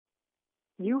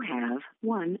You have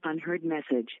one unheard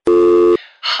message.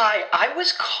 Hi, I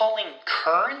was calling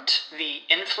Current, the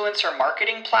influencer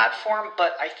marketing platform,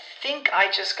 but I think I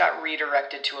just got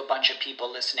redirected to a bunch of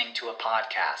people listening to a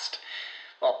podcast.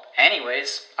 Well,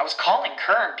 anyways, I was calling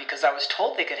Current because I was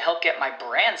told they could help get my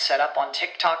brand set up on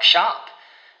TikTok Shop,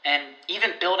 and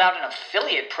even build out an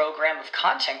affiliate program of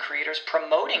content creators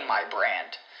promoting my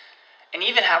brand, and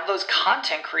even have those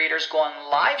content creators go on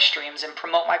live streams and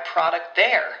promote my product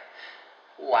there.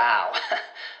 Wow,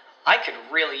 I could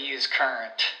really use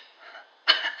Current.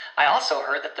 I also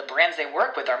heard that the brands they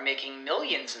work with are making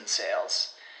millions in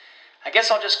sales. I guess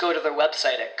I'll just go to their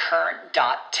website at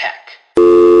current.tech.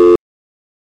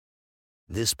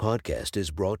 This podcast is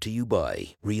brought to you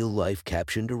by Real Life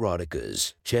Captioned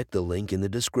Eroticas. Check the link in the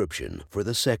description for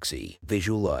the sexy,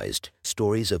 visualized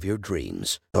stories of your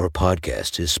dreams. Our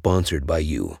podcast is sponsored by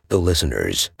you, the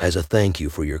listeners. As a thank you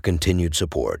for your continued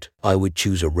support, I would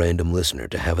choose a random listener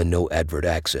to have a no advert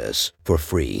access for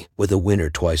free with a winner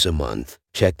twice a month.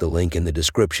 Check the link in the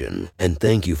description, and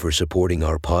thank you for supporting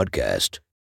our podcast.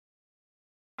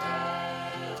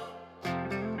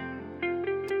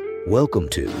 Welcome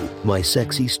to My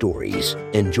Sexy Stories.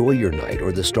 Enjoy your night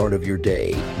or the start of your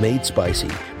day, made spicy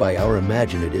by our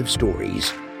imaginative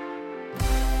stories.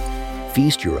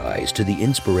 Feast your eyes to the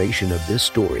inspiration of this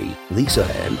story, Lisa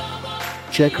Ann.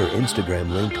 Check her Instagram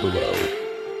link below.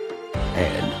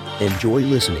 And enjoy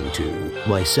listening to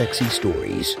My Sexy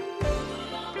Stories.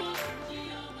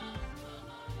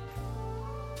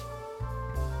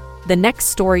 The next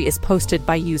story is posted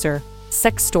by user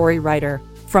Sex Story Writer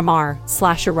from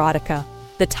r/erotica.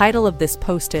 The title of this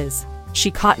post is, "She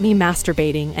caught me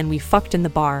masturbating and we fucked in the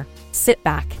bar." Sit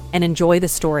back and enjoy the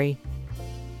story.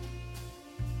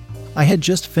 I had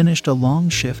just finished a long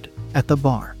shift at the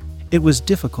bar. It was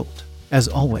difficult, as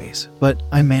always, but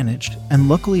I managed, and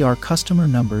luckily our customer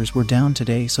numbers were down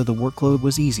today, so the workload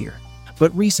was easier.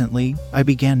 But recently, I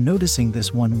began noticing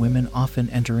this one woman often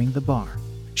entering the bar.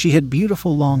 She had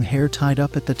beautiful long hair tied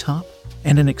up at the top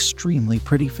and an extremely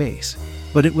pretty face.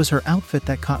 But it was her outfit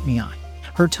that caught my eye.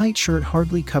 Her tight shirt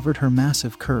hardly covered her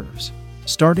massive curves,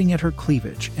 starting at her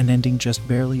cleavage and ending just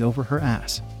barely over her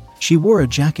ass. She wore a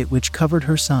jacket which covered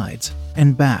her sides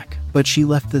and back, but she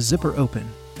left the zipper open,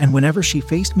 and whenever she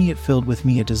faced me it filled with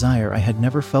me a desire I had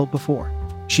never felt before.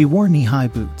 She wore knee-high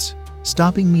boots,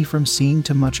 stopping me from seeing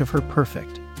too much of her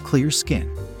perfect, clear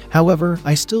skin. However,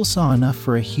 I still saw enough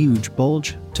for a huge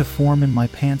bulge to form in my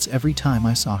pants every time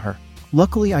I saw her.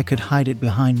 Luckily, I could hide it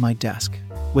behind my desk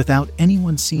without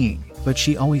anyone seeing, but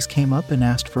she always came up and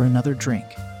asked for another drink.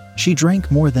 She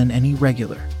drank more than any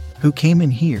regular who came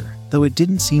in here, though it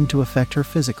didn't seem to affect her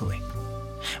physically,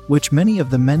 which many of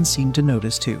the men seemed to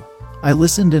notice too. I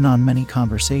listened in on many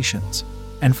conversations,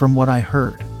 and from what I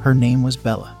heard, her name was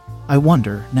Bella. I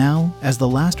wonder, now, as the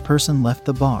last person left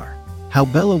the bar, how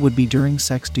Bella would be during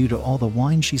sex due to all the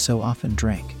wine she so often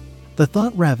drank. The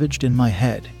thought ravaged in my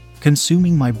head,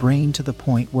 consuming my brain to the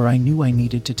point where I knew I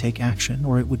needed to take action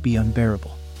or it would be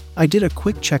unbearable. I did a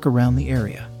quick check around the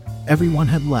area. Everyone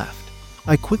had left.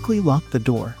 I quickly locked the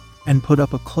door and put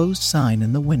up a closed sign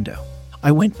in the window.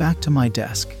 I went back to my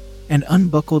desk and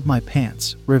unbuckled my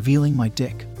pants, revealing my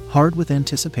dick, hard with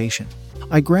anticipation.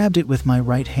 I grabbed it with my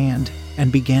right hand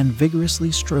and began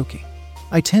vigorously stroking.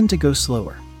 I tend to go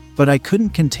slower, but I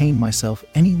couldn't contain myself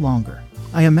any longer.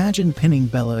 I imagined pinning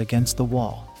Bella against the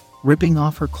wall, ripping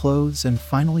off her clothes and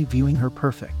finally viewing her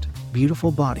perfect,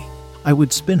 beautiful body. I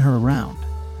would spin her around,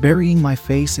 burying my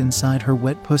face inside her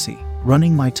wet pussy,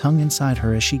 running my tongue inside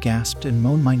her as she gasped and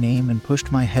moaned my name and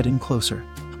pushed my head in closer.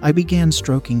 I began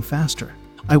stroking faster.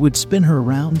 I would spin her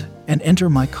around and enter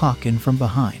my cock in from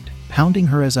behind, pounding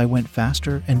her as I went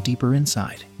faster and deeper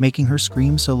inside, making her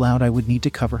scream so loud I would need to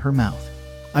cover her mouth.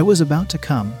 I was about to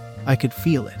come. I could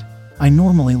feel it. I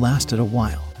normally lasted a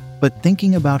while, but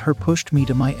thinking about her pushed me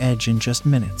to my edge in just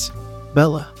minutes.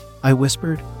 "Bella," I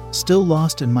whispered, still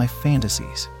lost in my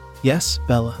fantasies. "Yes,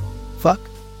 Bella." "Fuck?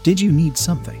 Did you need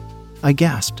something?" I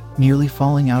gasped, nearly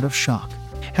falling out of shock.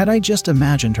 Had I just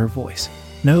imagined her voice?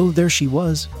 No, there she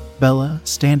was, Bella,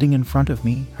 standing in front of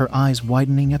me, her eyes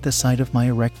widening at the sight of my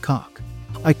erect cock.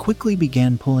 I quickly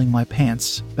began pulling my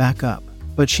pants back up,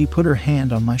 but she put her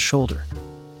hand on my shoulder,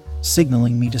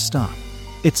 signaling me to stop.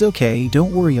 "It's okay,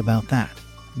 don't worry about that."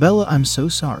 "Bella, I'm so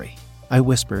sorry," I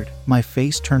whispered, my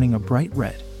face turning a bright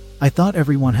red. I thought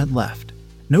everyone had left.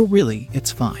 "No, really,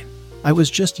 it's fine. I was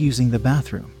just using the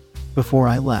bathroom." Before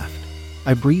I left,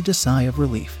 I breathed a sigh of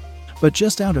relief. "But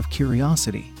just out of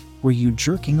curiosity, were you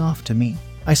jerking off to me?"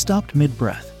 I stopped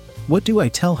mid-breath. What do I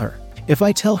tell her? If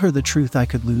I tell her the truth, I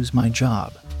could lose my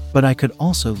job, but I could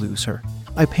also lose her.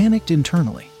 I panicked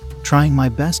internally, trying my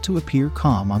best to appear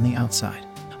calm on the outside.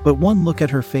 But one look at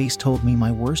her face told me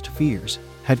my worst fears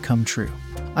had come true.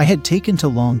 I had taken too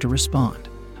long to respond.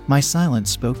 My silence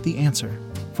spoke the answer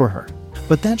for her.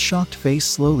 But that shocked face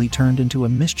slowly turned into a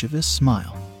mischievous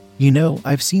smile. You know,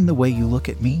 I've seen the way you look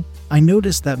at me. I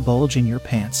noticed that bulge in your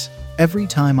pants every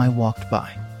time I walked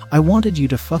by. I wanted you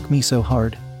to fuck me so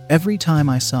hard every time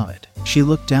I saw it. She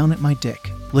looked down at my dick,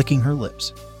 licking her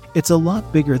lips. It's a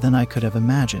lot bigger than I could have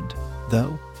imagined,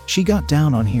 though. She got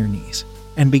down on her knees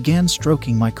and began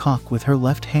stroking my cock with her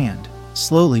left hand,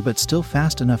 slowly but still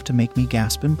fast enough to make me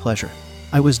gasp in pleasure.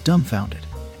 I was dumbfounded.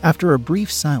 After a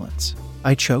brief silence,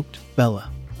 I choked, "Bella,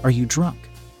 are you drunk?"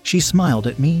 She smiled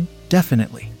at me,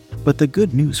 "Definitely. But the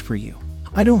good news for you,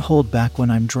 I don't hold back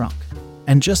when I'm drunk."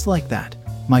 And just like that,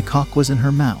 my cock was in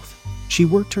her mouth. She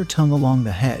worked her tongue along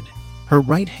the head, her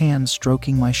right hand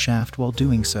stroking my shaft while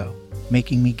doing so,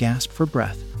 making me gasp for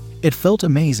breath. It felt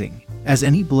amazing, as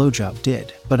any blowjob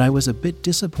did, but I was a bit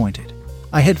disappointed.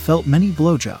 I had felt many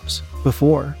blowjobs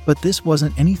before, but this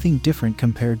wasn't anything different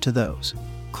compared to those.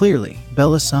 Clearly,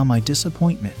 Bella saw my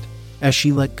disappointment as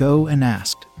she let go and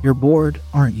asked, "You're bored,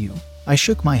 aren't you?" I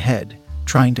shook my head,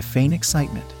 trying to feign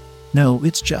excitement. "No,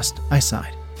 it's just," I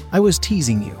sighed. "I was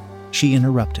teasing you," she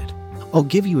interrupted.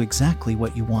 "I'll give you exactly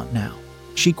what you want now."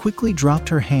 She quickly dropped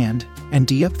her hand and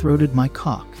deep-throated my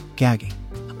cock, gagging.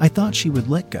 I thought she would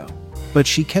let go, but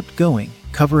she kept going,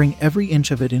 covering every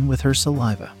inch of it in with her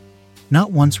saliva,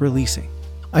 not once releasing.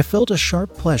 I felt a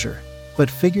sharp pleasure,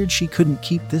 but figured she couldn't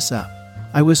keep this up.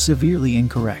 I was severely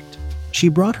incorrect. She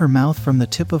brought her mouth from the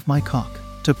tip of my cock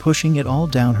to pushing it all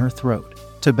down her throat,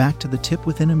 to back to the tip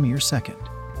within a mere second.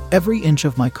 Every inch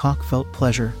of my cock felt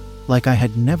pleasure, like I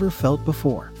had never felt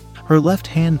before. Her left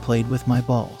hand played with my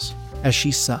balls as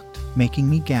she sucked, making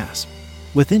me gasp.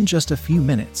 Within just a few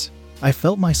minutes, I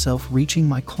felt myself reaching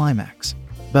my climax.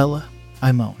 "Bella,"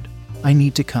 I moaned, "I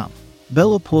need to come."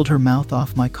 Bella pulled her mouth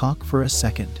off my cock for a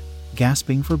second,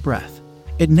 gasping for breath.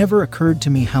 It never occurred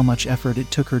to me how much effort it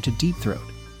took her to deep throat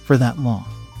for that long.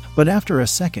 But after a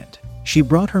second, she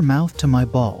brought her mouth to my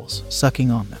balls, sucking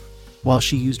on them, while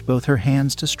she used both her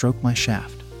hands to stroke my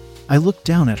shaft. I looked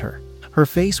down at her. Her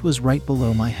face was right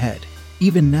below my head.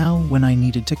 Even now, when I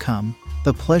needed to come,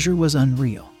 the pleasure was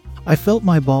unreal. I felt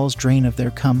my balls drain of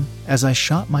their cum as I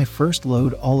shot my first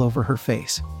load all over her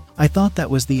face. I thought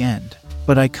that was the end,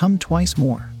 but I come twice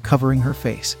more, covering her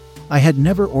face. I had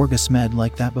never orgasmed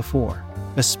like that before,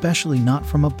 especially not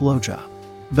from a blowjob.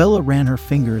 Bella ran her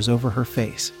fingers over her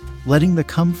face, letting the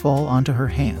cum fall onto her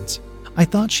hands. I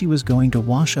thought she was going to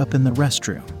wash up in the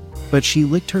restroom, but she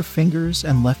licked her fingers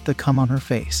and left the cum on her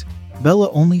face. Bella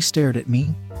only stared at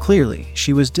me. Clearly,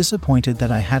 she was disappointed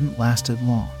that I hadn't lasted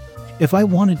long. If I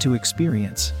wanted to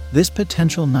experience this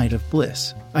potential night of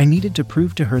bliss, I needed to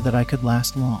prove to her that I could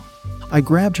last long. I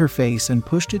grabbed her face and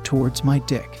pushed it towards my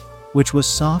dick, which was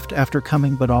soft after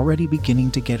coming but already beginning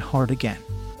to get hard again.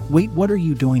 "Wait, what are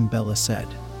you doing?" Bella said,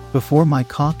 before my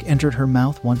cock entered her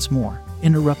mouth once more,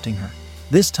 interrupting her.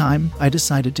 This time, I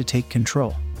decided to take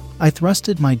control. I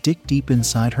thrusted my dick deep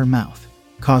inside her mouth,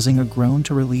 causing a groan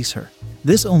to release her.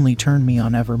 This only turned me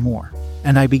on ever more,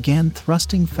 and I began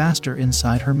thrusting faster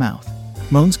inside her mouth.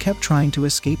 Moans kept trying to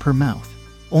escape her mouth,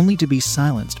 only to be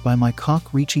silenced by my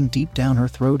cock reaching deep down her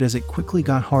throat as it quickly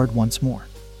got hard once more.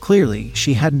 Clearly,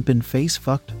 she hadn't been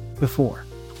face-fucked before.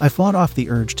 I fought off the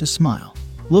urge to smile.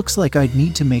 Looks like I'd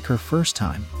need to make her first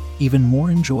time even more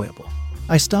enjoyable.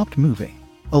 I stopped moving,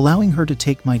 allowing her to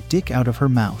take my dick out of her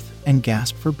mouth and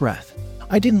gasp for breath.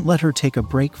 I didn't let her take a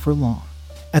break for long.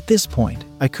 At this point,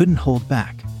 I couldn't hold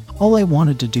back. All I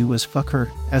wanted to do was fuck her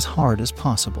as hard as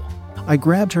possible. I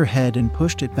grabbed her head and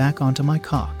pushed it back onto my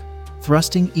cock,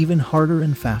 thrusting even harder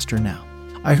and faster now.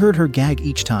 I heard her gag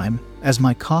each time as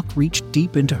my cock reached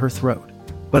deep into her throat,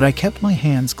 but I kept my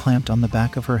hands clamped on the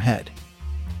back of her head,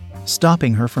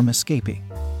 stopping her from escaping.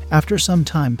 After some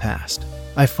time passed,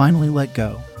 I finally let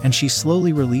go, and she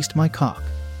slowly released my cock,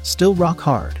 still rock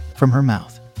hard, from her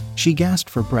mouth. She gasped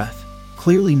for breath,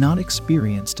 clearly not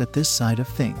experienced at this side of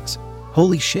things.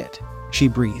 "Holy shit," she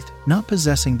breathed, not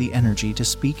possessing the energy to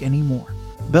speak anymore.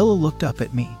 Bella looked up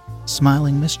at me,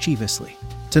 smiling mischievously.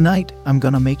 "Tonight, I'm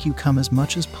gonna make you come as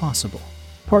much as possible."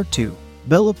 Part 2.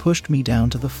 Bella pushed me down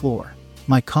to the floor,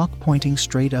 my cock pointing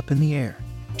straight up in the air.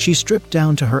 She stripped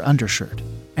down to her undershirt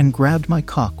and grabbed my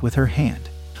cock with her hand.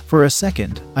 For a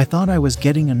second, I thought I was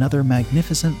getting another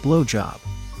magnificent blowjob.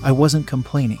 I wasn't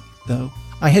complaining, though.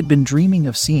 I had been dreaming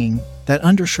of seeing that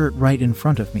undershirt right in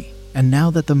front of me, and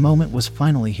now that the moment was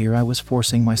finally here, I was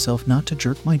forcing myself not to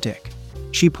jerk my dick.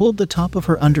 She pulled the top of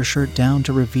her undershirt down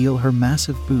to reveal her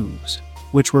massive boobs,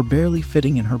 which were barely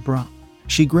fitting in her bra.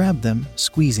 She grabbed them,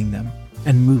 squeezing them,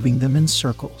 and moving them in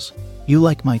circles. "You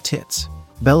like my tits?"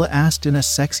 Bella asked in a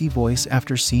sexy voice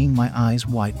after seeing my eyes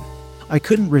widen. I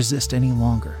couldn't resist any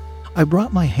longer. I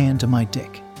brought my hand to my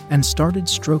dick and started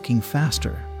stroking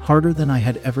faster, harder than I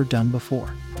had ever done before.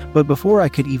 But before I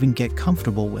could even get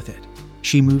comfortable with it,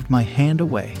 she moved my hand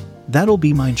away. "That'll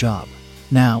be my job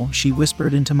now," she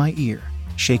whispered into my ear,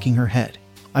 shaking her head.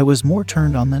 I was more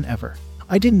turned on than ever.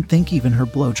 I didn't think even her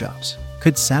blowjobs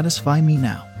could satisfy me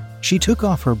now. She took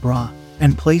off her bra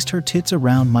and placed her tits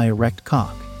around my erect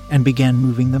cock and began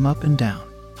moving them up and down.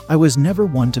 I was never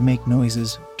one to make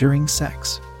noises during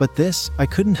sex, but this, I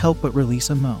couldn't help but release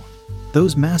a moan.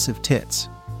 Those massive tits,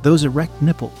 those erect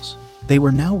nipples, they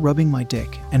were now rubbing my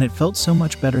dick, and it felt so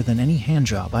much better than any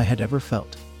handjob I had ever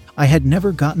felt. I had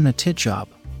never gotten a tit job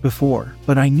before,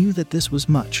 but I knew that this was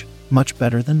much, much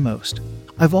better than most.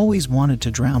 I've always wanted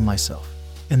to drown myself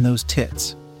in those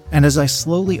tits, and as I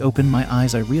slowly opened my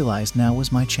eyes, I realized now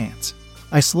was my chance.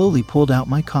 I slowly pulled out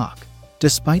my cock.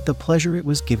 Despite the pleasure it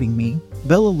was giving me,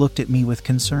 Bella looked at me with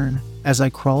concern as I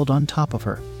crawled on top of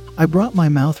her. I brought my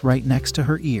mouth right next to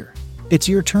her ear. "It's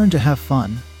your turn to have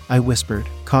fun," I whispered,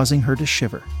 causing her to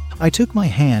shiver. I took my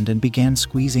hand and began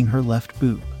squeezing her left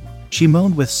boob. She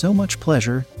moaned with so much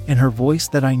pleasure in her voice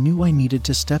that I knew I needed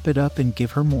to step it up and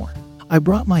give her more. I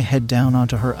brought my head down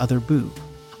onto her other boob.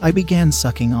 I began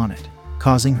sucking on it,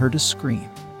 causing her to scream.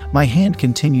 My hand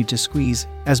continued to squeeze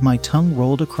as my tongue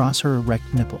rolled across her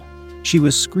erect nipple. She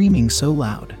was screaming so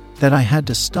loud that I had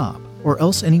to stop, or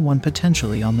else anyone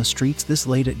potentially on the streets this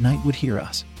late at night would hear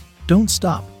us. "Don't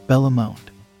stop," Bella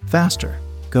moaned. "Faster,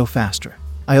 go faster,"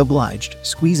 I obliged,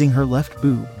 squeezing her left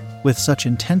boob with such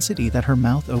intensity that her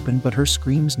mouth opened, but her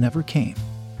screams never came.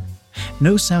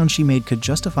 No sound she made could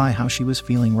justify how she was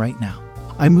feeling right now.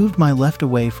 I moved my left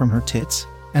away from her tits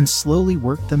and slowly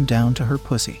worked them down to her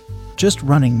pussy, just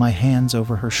running my hands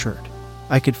over her shirt.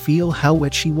 I could feel how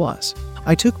wet she was.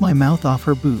 I took my mouth off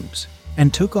her boobs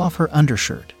and took off her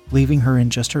undershirt, leaving her in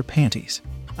just her panties.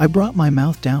 I brought my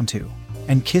mouth down to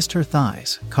and kissed her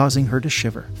thighs, causing her to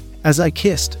shiver. As I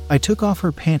kissed, I took off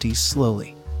her panties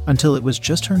slowly until it was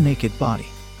just her naked body.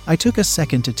 I took a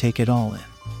second to take it all in.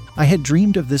 I had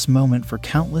dreamed of this moment for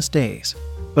countless days,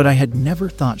 but I had never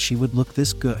thought she would look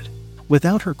this good.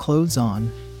 Without her clothes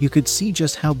on, you could see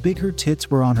just how big her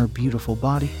tits were on her beautiful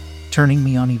body, turning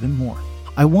me on even more.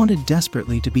 I wanted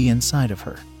desperately to be inside of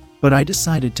her, but I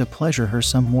decided to pleasure her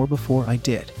some more before I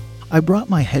did. I brought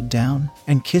my head down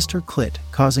and kissed her clit,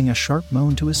 causing a sharp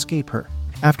moan to escape her.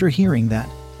 After hearing that,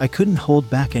 I couldn't hold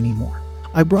back anymore.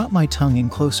 I brought my tongue in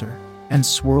closer and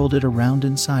swirled it around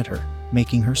inside her,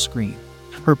 making her scream.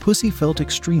 Her pussy felt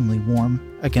extremely warm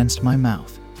against my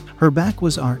mouth. Her back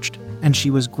was arched, and she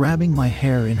was grabbing my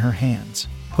hair in her hands,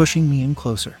 pushing me in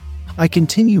closer. I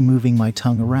continued moving my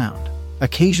tongue around,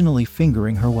 occasionally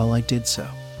fingering her while I did so.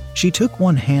 She took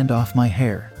one hand off my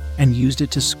hair and used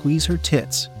it to squeeze her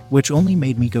tits, which only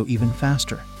made me go even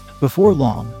faster. Before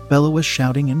long, Bella was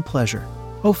shouting in pleasure.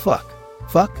 "Oh fuck,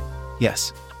 fuck,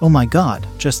 yes, oh my god,"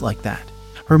 just like that.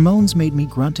 Her moans made me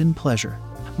grunt in pleasure.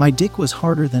 My dick was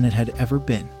harder than it had ever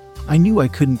been. I knew I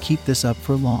couldn't keep this up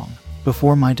for long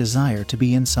before my desire to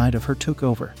be inside of her took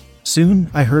over. Soon,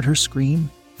 I heard her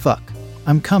scream, "Fuck,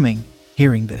 I'm coming."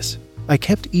 Hearing this, I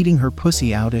kept eating her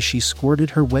pussy out as she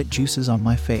squirted her wet juices on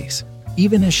my face.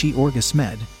 Even as she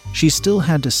orgasmed, she still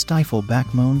had to stifle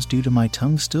back moans due to my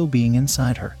tongue still being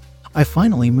inside her. I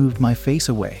finally moved my face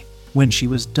away when she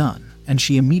was done, and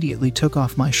she immediately took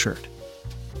off my shirt,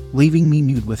 leaving me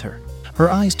nude with her.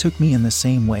 Her eyes took me in the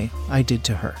same way I did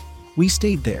to her. We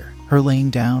stayed there, her laying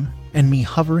down and me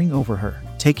hovering over her,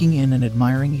 taking in and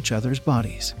admiring each other's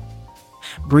bodies,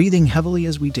 breathing heavily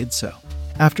as we did so.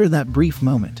 After that brief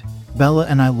moment, Bella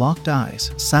and I locked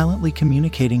eyes, silently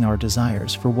communicating our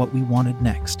desires for what we wanted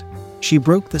next. She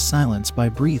broke the silence by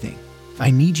breathing, "I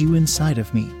need you inside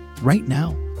of me, right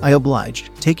now," I obliged,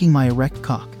 taking my erect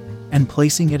cock and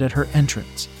placing it at her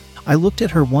entrance. I looked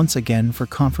at her once again for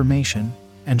confirmation,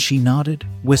 and she nodded,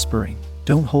 whispering,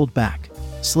 "Don't hold back."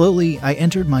 Slowly, I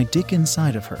entered my dick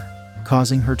inside of her,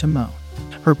 causing her to moan.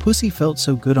 Her pussy felt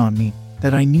so good on me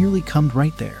that I nearly cummed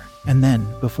right there, and then,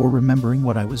 before remembering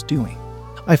what I was doing,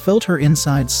 I felt her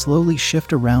inside slowly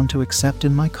shift around to accept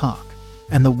in my cock,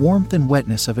 and the warmth and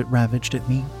wetness of it ravaged at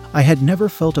me. I had never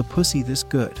felt a pussy this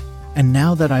good, and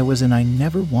now that I was in, I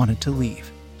never wanted to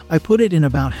leave. I put it in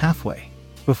about halfway,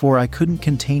 before I couldn't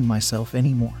contain myself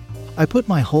anymore. I put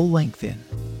my whole length in,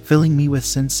 filling me with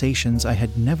sensations I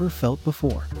had never felt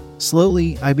before.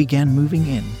 Slowly, I began moving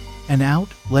in and out,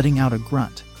 letting out a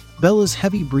grunt. Bella's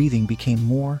heavy breathing became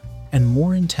more and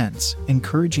more intense,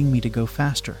 encouraging me to go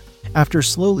faster. After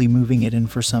slowly moving it in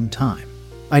for some time,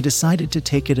 I decided to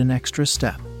take it an extra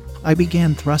step. I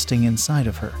began thrusting inside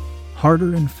of her,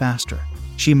 harder and faster.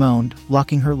 She moaned,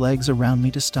 locking her legs around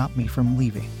me to stop me from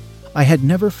leaving. I had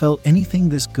never felt anything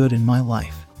this good in my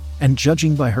life, and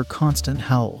judging by her constant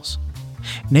howls,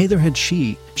 neither had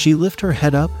she. She lifted her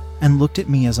head up and looked at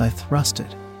me as I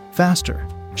thrusted. Faster,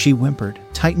 she whimpered,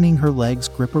 tightening her legs'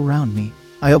 grip around me.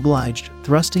 I obliged,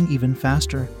 thrusting even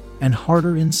faster and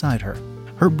harder inside her.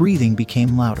 Her breathing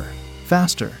became louder.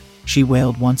 Faster, she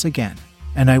wailed once again,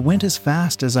 and I went as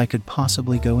fast as I could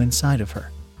possibly go inside of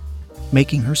her,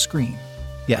 making her scream.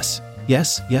 Yes,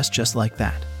 yes, yes, just like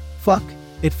that. Fuck,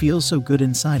 it feels so good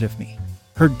inside of me.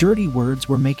 Her dirty words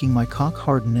were making my cock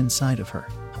harden inside of her.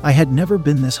 I had never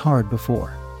been this hard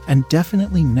before, and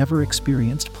definitely never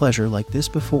experienced pleasure like this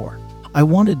before. I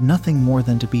wanted nothing more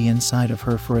than to be inside of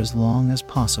her for as long as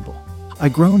possible. I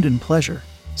groaned in pleasure,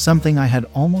 something I had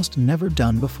almost never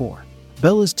done before.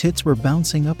 Bella's tits were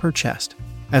bouncing up her chest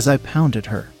as I pounded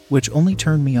her, which only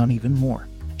turned me on even more.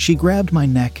 She grabbed my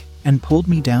neck and pulled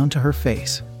me down to her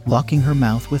face, locking her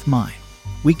mouth with mine.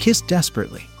 We kissed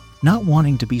desperately, not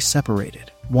wanting to be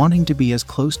separated, wanting to be as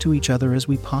close to each other as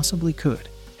we possibly could.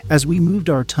 As we moved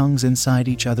our tongues inside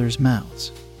each other's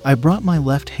mouths, I brought my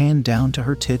left hand down to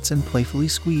her tits and playfully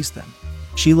squeezed them.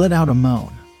 She let out a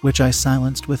moan, which I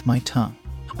silenced with my tongue.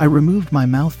 I removed my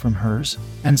mouth from hers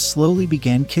and slowly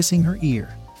began kissing her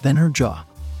ear, then her jaw,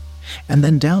 and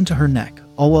then down to her neck,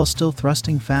 all while still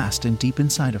thrusting fast and deep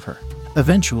inside of her.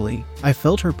 Eventually, I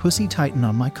felt her pussy tighten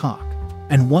on my cock,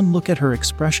 and one look at her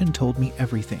expression told me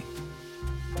everything,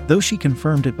 though she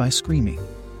confirmed it by screaming,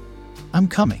 "I'm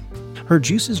coming." Her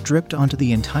juices dripped onto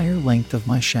the entire length of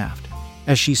my shaft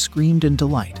as she screamed in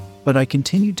delight, but I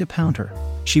continued to pound her.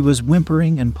 She was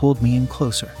whimpering and pulled me in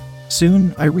closer.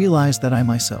 Soon, I realized that I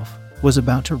myself was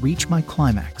about to reach my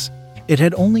climax. It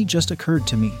had only just occurred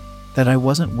to me that I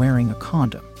wasn't wearing a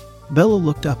condom. Bella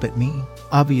looked up at me,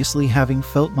 obviously having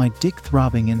felt my dick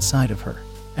throbbing inside of her,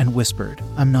 and whispered,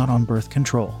 "I'm not on birth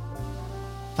control."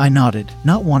 I nodded,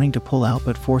 not wanting to pull out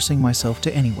but forcing myself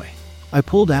to anyway. I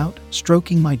pulled out,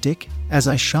 stroking my dick as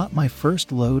I shot my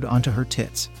first load onto her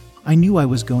tits. I knew I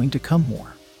was going to come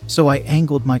more, so I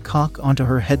angled my cock onto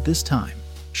her head this time,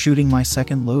 shooting my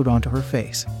second load onto her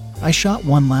face. I shot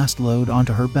one last load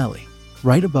onto her belly,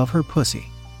 right above her pussy.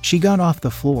 She got off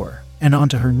the floor and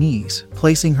onto her knees,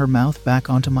 placing her mouth back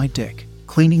onto my dick,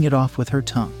 cleaning it off with her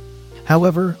tongue.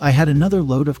 However, I had another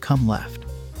load of cum left,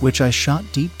 which I shot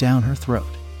deep down her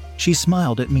throat. She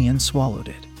smiled at me and swallowed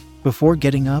it, before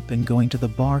getting up and going to the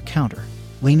bar counter,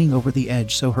 leaning over the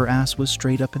edge so her ass was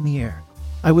straight up in the air.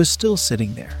 I was still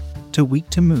sitting there, too weak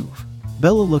to move.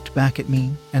 Bella looked back at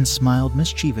me and smiled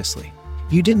mischievously.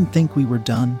 "You didn't think we were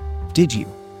done, did you?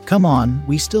 Come on,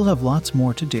 we still have lots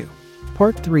more to do."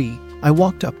 Part 3. I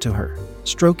walked up to her,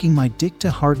 stroking my dick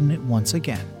to harden it once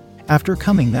again. After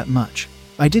coming that much,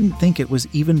 I didn't think it was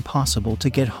even possible to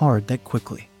get hard that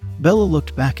quickly. Bella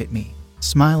looked back at me,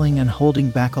 smiling and holding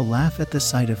back a laugh at the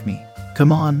sight of me.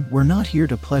 "Come on, we're not here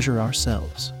to pleasure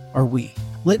ourselves, are we?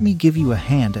 Let me give you a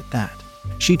hand at that."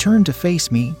 She turned to face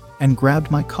me and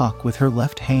grabbed my cock with her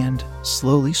left hand,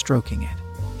 slowly stroking it.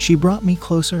 She brought me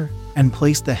closer and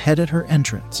placed the head at her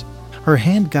entrance. Her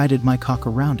hand guided my cock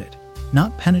around it,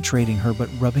 not penetrating her but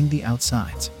rubbing the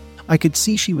outsides. I could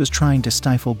see she was trying to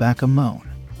stifle back a moan,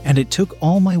 and it took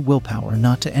all my willpower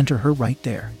not to enter her right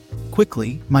there.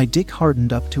 Quickly, my dick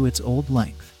hardened up to its old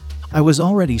length. I was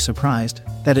already surprised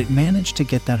that it managed to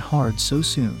get that hard so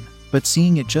soon, but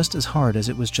seeing it just as hard as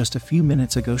it was just a few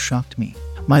minutes ago shocked me.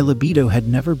 My libido had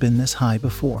never been this high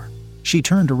before. She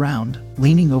turned around,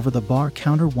 leaning over the bar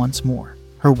counter once more,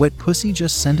 her wet pussy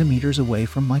just centimeters away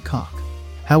from my cock.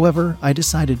 However, I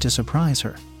decided to surprise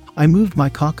her. I moved my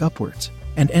cock upwards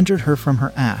and entered her from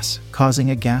her ass, causing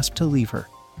a gasp to leave her.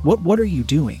 What are you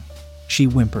doing?" she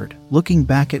whimpered, looking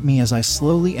back at me as I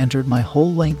slowly entered my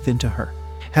whole length into her.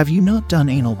 "Have you not done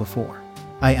anal before?"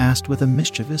 I asked with a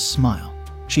mischievous smile.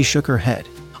 She shook her head.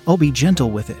 "I'll be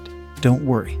gentle with it, don't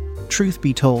worry." Truth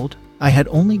be told, I had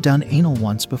only done anal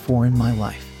once before in my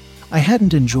life. I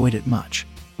hadn't enjoyed it much,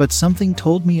 but something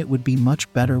told me it would be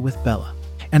much better with Bella.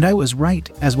 And I was right,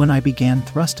 as when I began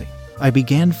thrusting, I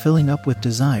began filling up with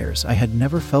desires I had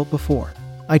never felt before.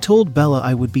 I told Bella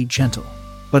I would be gentle,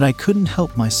 but I couldn't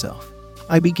help myself.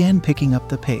 I began picking up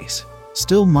the pace,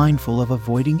 still mindful of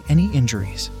avoiding any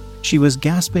injuries. She was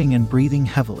gasping and breathing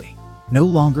heavily, no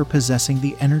longer possessing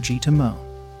the energy to moan.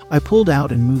 I pulled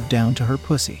out and moved down to her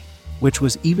pussy, which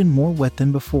was even more wet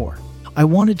than before. I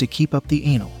wanted to keep up the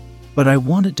anal, but I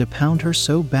wanted to pound her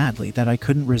so badly that I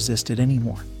couldn't resist it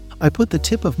anymore. I put the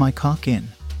tip of my cock in,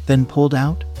 then pulled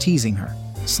out, teasing her.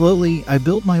 Slowly, I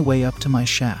built my way up to my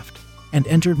shaft, and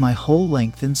entered my whole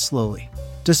length in slowly.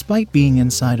 Despite being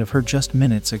inside of her just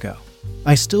minutes ago,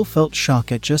 I still felt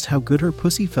shock at just how good her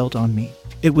pussy felt on me.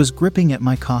 It was gripping at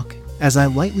my cock as I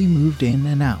lightly moved in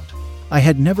and out. I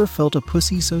had never felt a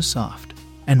pussy so soft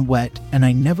and wet, and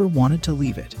I never wanted to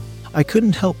leave it. I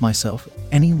couldn't help myself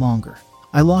any longer.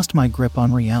 I lost my grip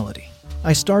on reality.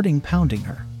 I started pounding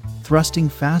her, thrusting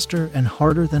faster and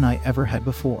harder than I ever had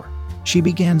before. She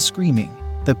began screaming,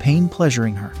 the pain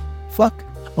pleasuring her. Fuck.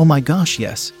 Oh my gosh,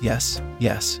 yes, yes,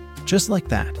 yes. Just like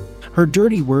that. Her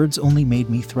dirty words only made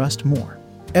me thrust more.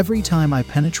 Every time I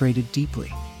penetrated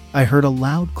deeply, I heard a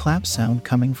loud clap sound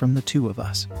coming from the two of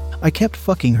us. I kept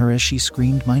fucking her as she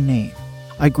screamed my name.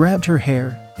 I grabbed her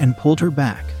hair and pulled her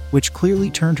back, which clearly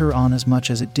turned her on as much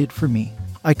as it did for me.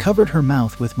 I covered her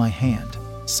mouth with my hand,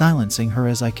 silencing her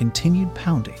as I continued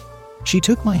pounding. She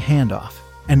took my hand off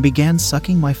and began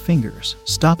sucking my fingers,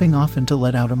 stopping often to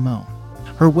let out a moan.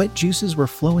 Her wet juices were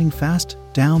flowing fast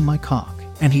down my cock,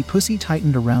 and he pussy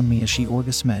tightened around me as she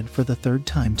orgasmed for the third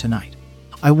time tonight.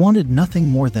 I wanted nothing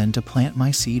more than to plant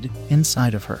my seed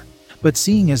inside of her, but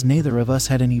seeing as neither of us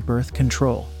had any birth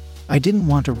control, I didn't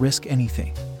want to risk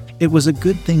anything. It was a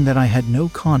good thing that I had no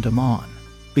condom on,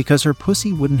 because her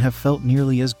pussy wouldn't have felt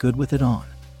nearly as good with it on.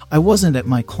 I wasn't at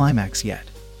my climax yet,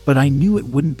 but I knew it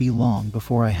wouldn't be long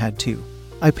before I had to.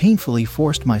 I painfully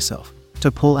forced myself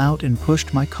to pull out and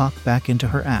pushed my cock back into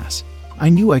her ass. I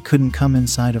knew I couldn't come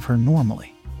inside of her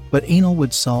normally, but anal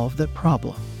would solve that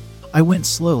problem. I went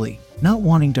slowly, not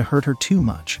wanting to hurt her too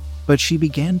much, but she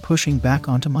began pushing back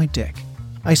onto my dick.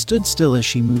 I stood still as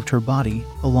she moved her body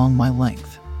along my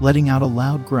length, letting out a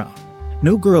loud groan.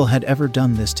 No girl had ever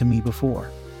done this to me before,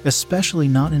 especially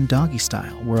not in doggy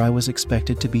style where I was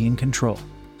expected to be in control.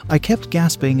 I kept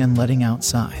gasping and letting out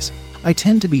sighs. I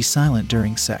tend to be silent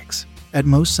during sex, at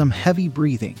most some heavy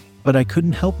breathing, but I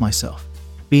couldn't help myself.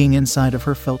 Being inside of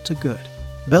her felt too good.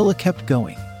 Bella kept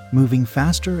going, moving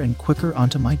faster and quicker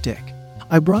onto my dick.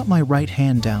 I brought my right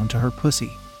hand down to her pussy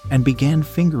and began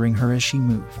fingering her as she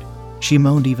moved. She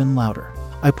moaned even louder.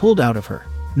 I pulled out of her,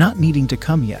 not needing to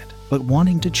come yet, but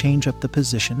wanting to change up the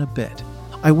position a bit.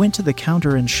 I went to the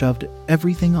counter and shoved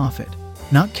everything off it,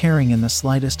 not caring in the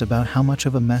slightest about how much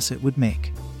of a mess it would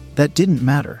make. That didn't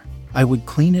matter. I would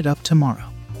clean it up tomorrow.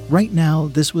 Right now,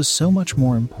 this was so much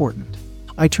more important.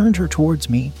 I turned her towards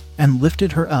me and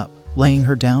lifted her up, laying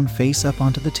her down face up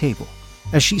onto the table.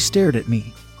 As she stared at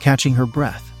me, catching her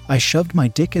breath, I shoved my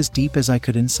dick as deep as I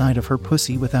could inside of her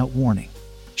pussy without warning.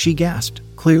 She gasped,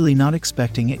 clearly not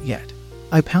expecting it yet.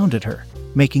 I pounded her,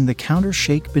 making the counter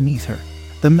shake beneath her.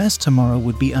 The mess tomorrow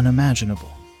would be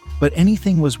unimaginable, but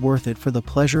anything was worth it for the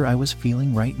pleasure I was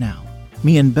feeling right now.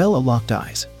 Me and Bella locked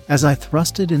eyes as I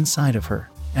thrusted inside of her,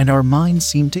 and our minds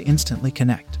seemed to instantly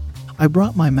connect. I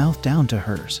brought my mouth down to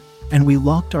hers, and we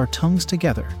locked our tongues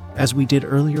together, as we did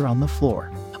earlier on the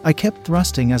floor. I kept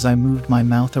thrusting as I moved my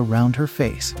mouth around her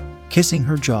face, kissing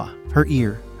her jaw, her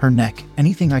ear, her neck,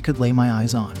 anything I could lay my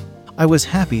eyes on. I was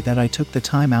happy that I took the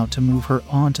time out to move her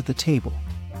onto the table,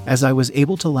 as I was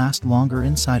able to last longer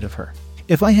inside of her.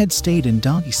 If I had stayed in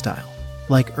doggy style,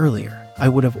 like earlier, I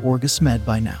would have orgasmed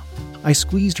by now. I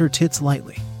squeezed her tits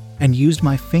lightly, and used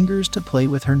my fingers to play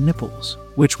with her nipples,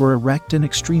 which were erect and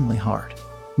extremely hard.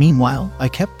 Meanwhile, I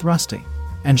kept thrusting,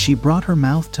 and she brought her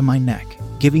mouth to my neck,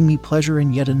 giving me pleasure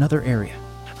in yet another area.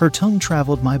 Her tongue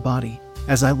traveled my body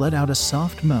as I let out a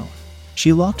soft moan.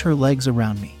 She locked her legs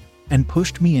around me and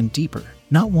pushed me in deeper,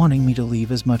 not wanting me to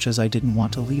leave as much as I didn't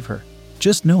want to leave her.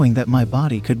 Just knowing that my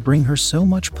body could bring her so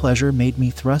much pleasure made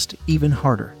me thrust even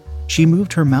harder. She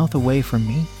moved her mouth away from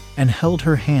me and held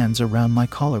her hands around my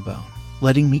collarbone,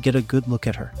 letting me get a good look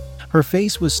at her. Her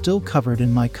face was still covered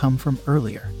in my cum from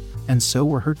earlier, and so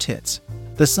were her tits.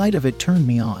 The sight of it turned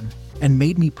me on and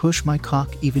made me push my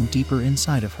cock even deeper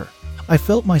inside of her. I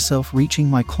felt myself reaching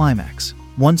my climax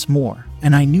once more,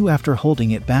 and I knew after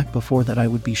holding it back before that I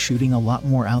would be shooting a lot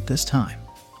more out this time.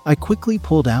 I quickly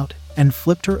pulled out and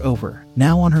flipped her over,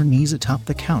 now on her knees atop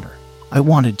the counter. I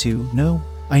wanted to, no,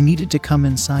 I needed to come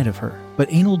inside of her,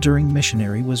 but anal during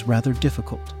missionary was rather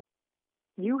difficult.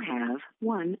 You have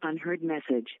one unheard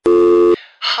message.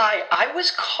 Hi, I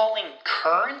was calling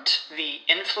Current, the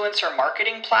influencer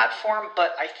marketing platform,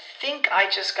 but I think I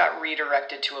just got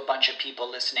redirected to a bunch of people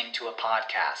listening to a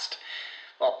podcast.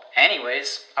 Well,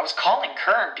 anyways, I was calling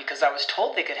Current because I was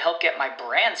told they could help get my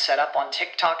brand set up on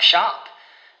TikTok Shop,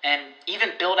 and even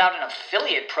build out an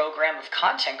affiliate program of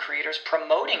content creators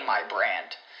promoting my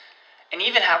brand, and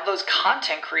even have those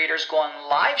content creators go on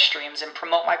live streams and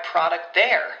promote my product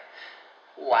there.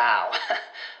 Wow,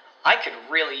 I could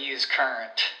really use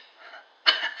Current.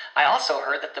 I also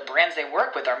heard that the brands they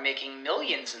work with are making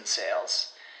millions in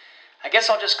sales. I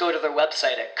guess I'll just go to their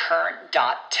website at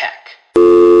current.tech.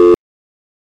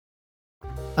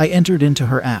 I entered into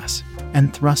her ass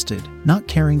and thrusted, not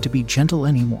caring to be gentle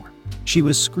anymore. She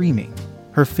was screaming,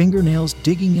 her fingernails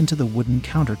digging into the wooden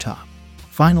countertop.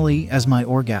 Finally, as my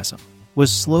orgasm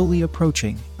was slowly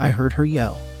approaching, I heard her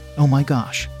yell, "Oh my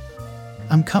gosh.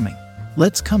 I'm coming.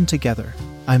 Let's come together,"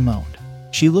 I moaned.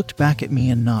 She looked back at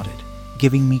me and nodded,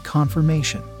 giving me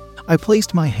confirmation. I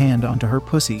placed my hand onto her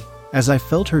pussy as I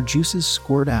felt her juices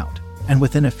squirt out, and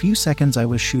within a few seconds I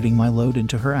was shooting my load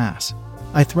into her ass.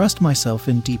 I thrust myself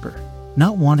in deeper,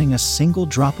 not wanting a single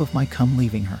drop of my cum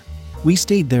leaving her. We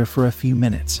stayed there for a few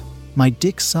minutes, my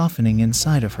dick softening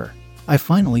inside of her. I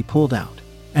finally pulled out,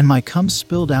 and my cum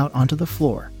spilled out onto the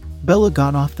floor. Bella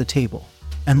got off the table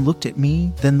and looked at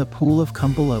me, then the pool of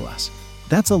cum below us.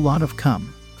 "That's a lot of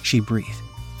cum," she breathed.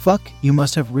 "Fuck, you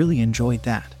must have really enjoyed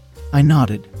that." I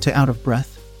nodded, too out of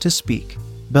breath to speak.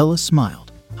 Bella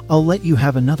smiled. "I'll let you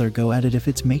have another go at it if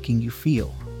it's making you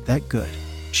feel that good."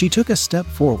 She took a step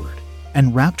forward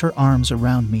and wrapped her arms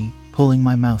around me, pulling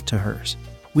my mouth to hers.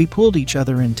 We pulled each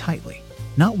other in tightly,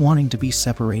 not wanting to be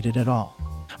separated at all.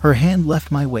 Her hand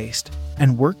left my waist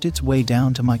and worked its way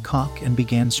down to my cock and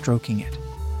began stroking it.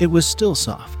 It was still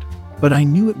soft, but I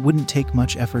knew it wouldn't take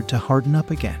much effort to harden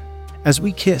up again. As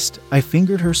we kissed, I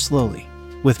fingered her slowly,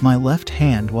 with my left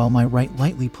hand while my right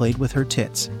lightly played with her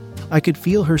tits. I could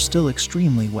feel her still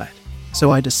extremely wet,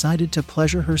 so I decided to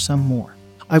pleasure her some more.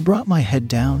 I brought my head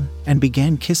down and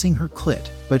began kissing her clit,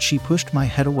 but she pushed my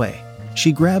head away.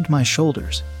 She grabbed my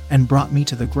shoulders and brought me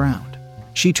to the ground.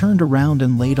 She turned around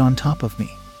and laid on top of me,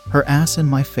 her ass in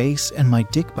my face and my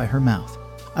dick by her mouth.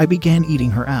 I began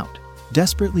eating her out,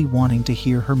 desperately wanting to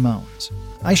hear her moans.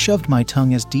 I shoved my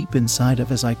tongue as deep inside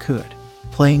of as I could,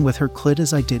 playing with her clit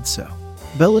as I did so.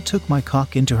 Bella took my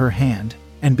cock into her hand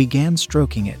and began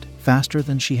stroking it faster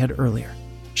than she had earlier.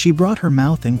 She brought her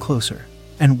mouth in closer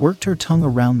and worked her tongue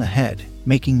around the head,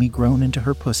 making me groan into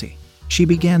her pussy. She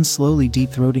began slowly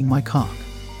deep-throating my cock,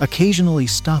 occasionally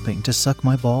stopping to suck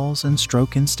my balls and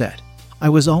stroke instead. I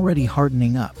was already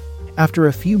hardening up. After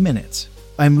a few minutes,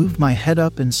 I moved my head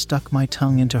up and stuck my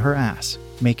tongue into her ass,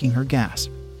 making her gasp.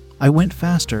 I went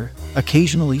faster,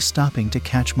 occasionally stopping to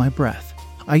catch my breath.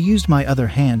 I used my other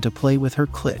hand to play with her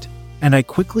clit, and I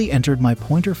quickly entered my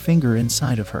pointer finger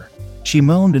inside of her. She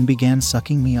moaned and began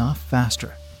sucking me off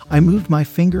faster. I moved my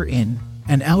finger in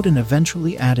and out and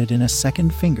eventually added in a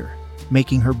second finger,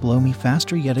 making her blow me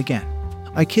faster yet again.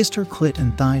 I kissed her clit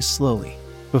and thighs slowly,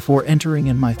 before entering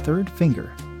in my third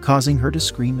finger, causing her to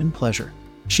scream in pleasure.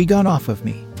 She got off of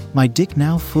me, my dick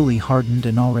now fully hardened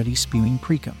and already spewing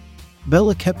precum.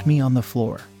 Bella kept me on the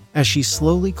floor, as she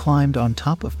slowly climbed on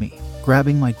top of me,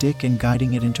 grabbing my dick and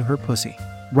guiding it into her pussy.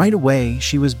 Right away,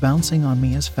 she was bouncing on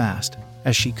me as fast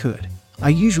as she could. I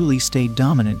usually stayed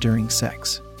dominant during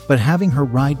sex, but having her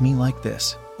ride me like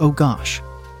this, oh gosh.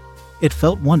 It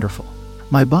felt wonderful.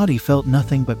 My body felt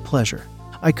nothing but pleasure.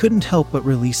 I couldn't help but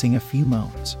releasing a few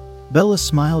moans. Bella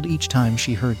smiled each time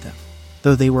she heard them,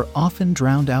 though they were often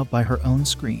drowned out by her own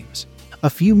screams. A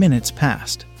few minutes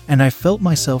passed, and I felt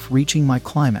myself reaching my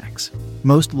climax,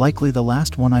 most likely the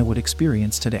last one I would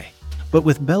experience today. But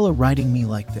with Bella riding me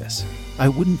like this, I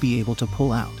wouldn't be able to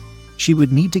pull out. She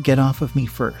would need to get off of me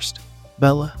first.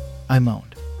 "Bella," I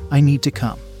moaned, "I need to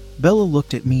come." Bella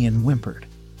looked at me and whimpered.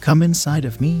 "Come inside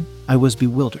of me?" I was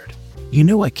bewildered. "You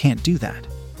know I can't do that.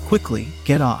 Quickly,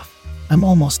 get off. I'm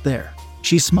almost there."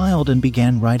 She smiled and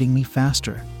began riding me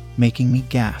faster, making me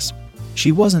gasp.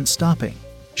 She wasn't stopping.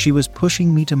 She was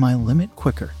pushing me to my limit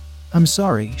quicker. "I'm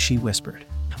sorry," she whispered,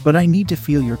 "but I need to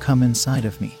feel your cum inside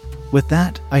of me." With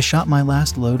that, I shot my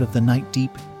last load of the night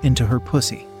deep into her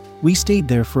pussy. We stayed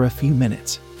there for a few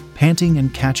minutes, panting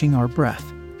and catching our breath.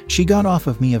 She got off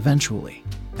of me eventually,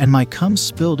 and my cum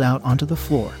spilled out onto the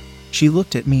floor. She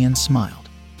looked at me and smiled.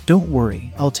 "Don't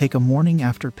worry, I'll take a morning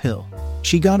after pill."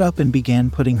 She got up and began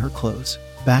putting her clothes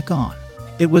back on.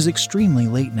 It was extremely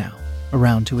late now,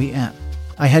 around 2 a.m.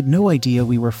 I had no idea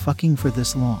we were fucking for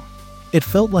this long. It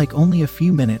felt like only a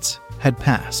few minutes had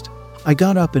passed. I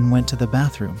got up and went to the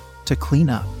bathroom to clean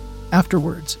up.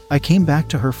 Afterwards, I came back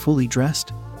to her fully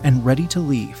dressed and ready to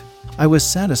leave. I was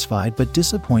satisfied but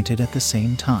disappointed at the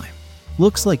same time.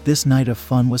 Looks like this night of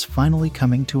fun was finally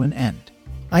coming to an end.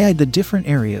 I eyed the different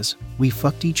areas we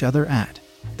fucked each other at.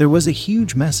 There was a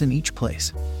huge mess in each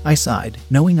place. I sighed,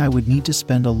 knowing I would need to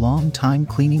spend a long time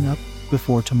cleaning up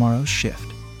before tomorrow's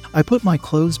shift. I put my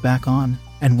clothes back on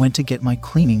and went to get my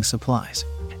cleaning supplies.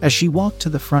 As she walked to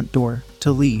the front door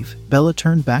to leave, Bella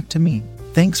turned back to me.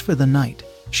 "Thanks for the night,"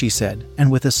 she said,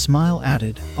 and with a smile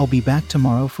added, "I'll be back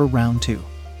tomorrow for round 2.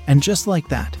 And just like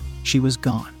that, she was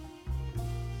gone.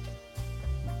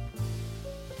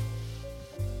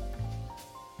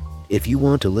 If you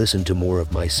want to listen to more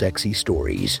of my sexy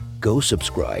stories, go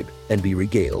subscribe and be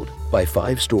regaled by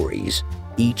 5 stories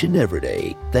each and every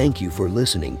day. Thank you for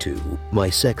listening to my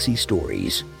sexy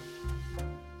stories.